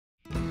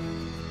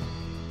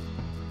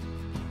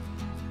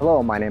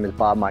Hello, my name is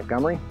Bob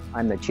Montgomery.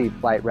 I'm the Chief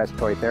Flight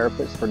Respiratory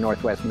Therapist for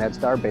Northwest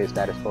MedStar based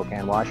out of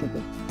Spokane,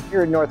 Washington.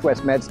 Here at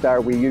Northwest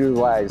MedStar, we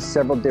utilize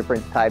several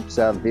different types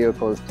of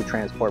vehicles to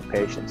transport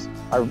patients.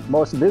 Our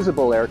most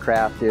visible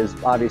aircraft is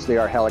obviously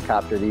our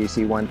helicopter, the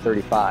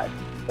EC-135.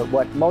 But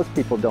what most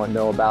people don't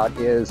know about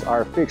is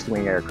our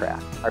fixed-wing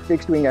aircraft. Our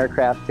fixed-wing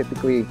aircraft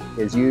typically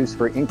is used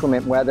for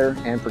inclement weather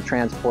and for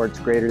transports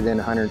greater than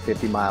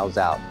 150 miles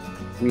out.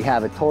 We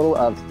have a total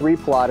of 3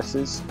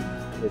 Pilatuses.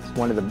 It's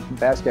one of the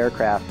best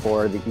aircraft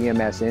for the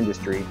EMS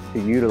industry to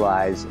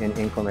utilize in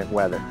inclement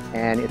weather.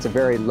 And it's a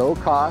very low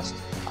cost,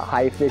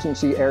 high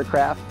efficiency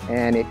aircraft,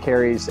 and it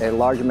carries a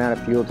large amount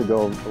of fuel to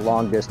go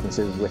long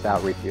distances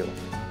without refueling.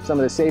 Some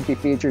of the safety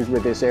features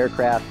with this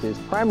aircraft is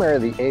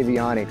primarily the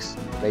avionics.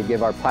 They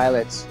give our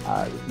pilots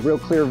real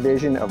clear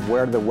vision of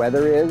where the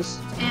weather is.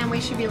 And we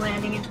should be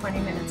landing in 20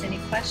 minutes. Any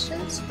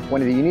questions?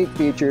 One of the unique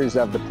features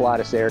of the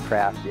Pilatus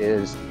aircraft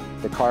is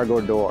the cargo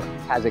door.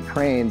 It has a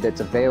crane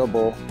that's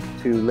available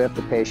to lift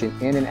the patient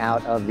in and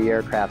out of the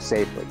aircraft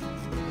safely.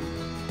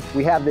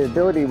 We have the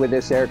ability with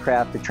this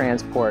aircraft to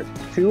transport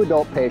 2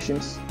 adult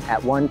patients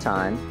at one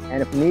time,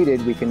 and if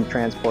needed, we can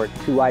transport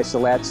 2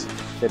 isolettes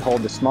that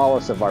hold the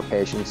smallest of our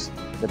patients,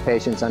 the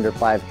patients under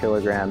 5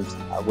 kilograms.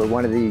 We're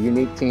one of the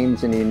unique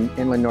teams in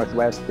the inland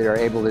Northwest that are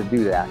able to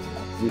do that.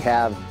 We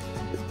have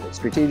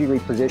strategically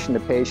positioned the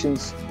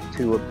patients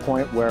to a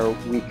point where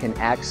we can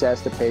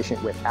access the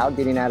patient without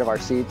getting out of our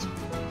seats,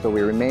 so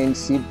we remain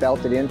seat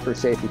belted in for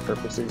safety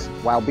purposes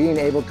while being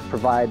able to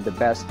provide the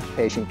best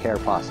patient care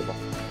possible.